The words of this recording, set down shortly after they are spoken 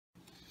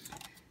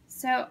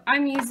So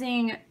I'm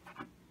using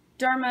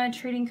Dharma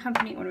Trading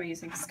Company. What am I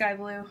using? Sky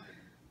Blue.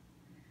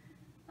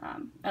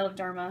 I love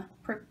Dharma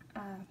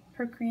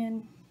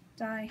Procrean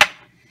dye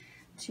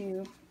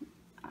to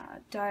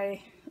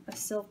dye a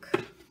silk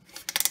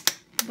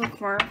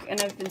bookmark, and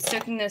I've been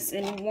soaking this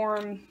in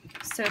warm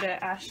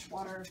soda ash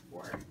water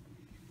for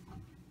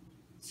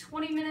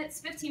 20 minutes.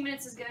 15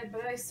 minutes is good,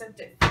 but I soaked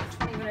it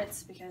for 20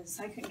 minutes because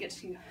I couldn't get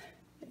to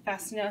it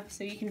fast enough.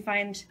 So you can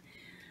find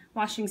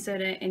washing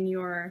soda in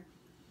your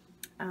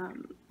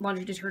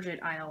laundry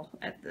detergent aisle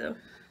at the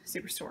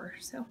superstore.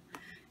 So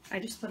I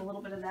just put a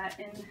little bit of that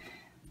in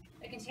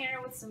a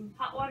container with some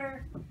hot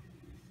water and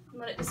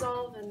let it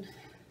dissolve, and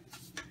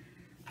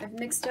I've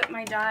mixed up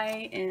my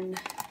dye in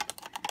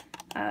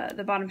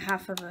the bottom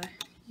half of a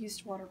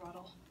used water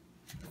bottle.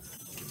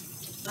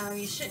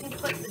 You shouldn't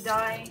put the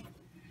dye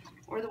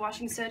or the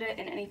washing soda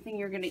in anything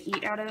you're going to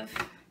eat out of.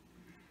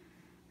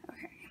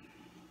 Okay,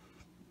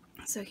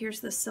 so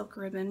here's the silk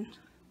ribbon,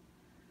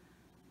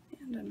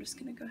 and I'm just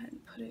going to go ahead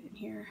and put it in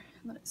here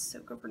and let it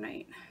soak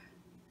overnight.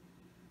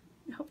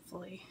 And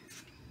hopefully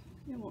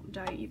it won't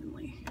dye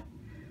evenly,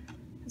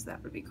 because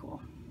that would be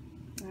cool.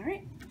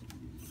 Alright.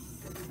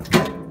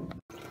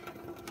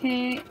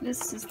 Okay,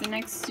 this is the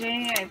next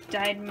day. I've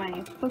dyed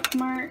my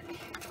bookmark.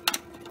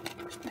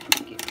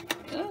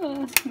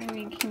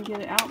 Maybe we can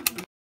get it out.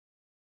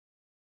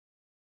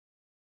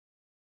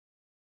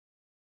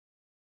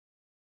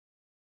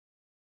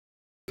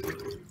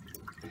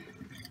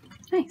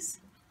 Nice.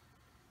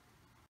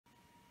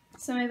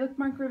 So my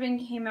bookmark ribbon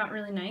came out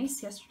really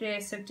nice. Yesterday I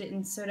soaked it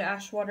in soda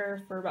ash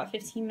water for about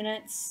 15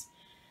 minutes.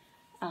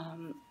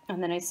 And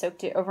then I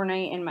soaked it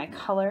overnight in my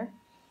color.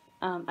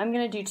 I'm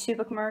going to do 2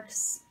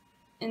 bookmarks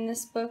in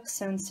this book,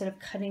 so instead of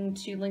cutting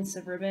 2 lengths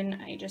of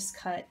ribbon, I just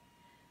cut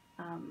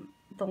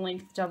the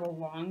length double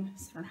long,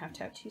 so I don't have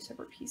to have 2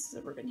 separate pieces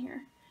of ribbon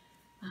here.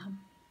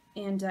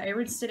 And I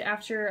rinsed it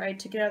after I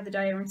took it out of the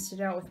dye. I rinsed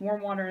it out with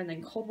warm water and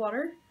then cold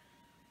water,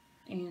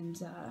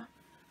 and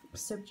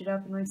soaked it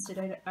up and rinsed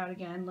it out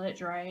again, let it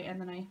dry,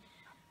 and then I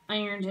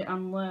ironed it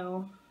on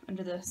low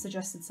under the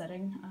suggested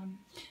setting.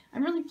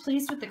 I'm really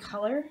pleased with the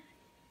color.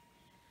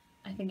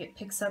 I think it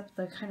picks up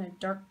the kind of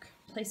dark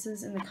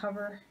places in the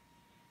cover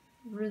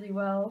really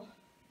well.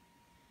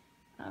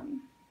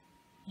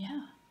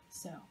 Yeah,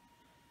 so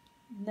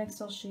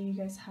next I'll show you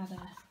guys how to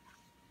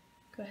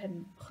go ahead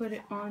and put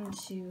it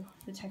onto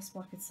the text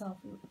block itself.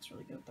 Ooh, it looks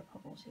really good with the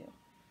purple too.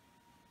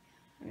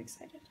 I'm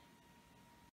excited.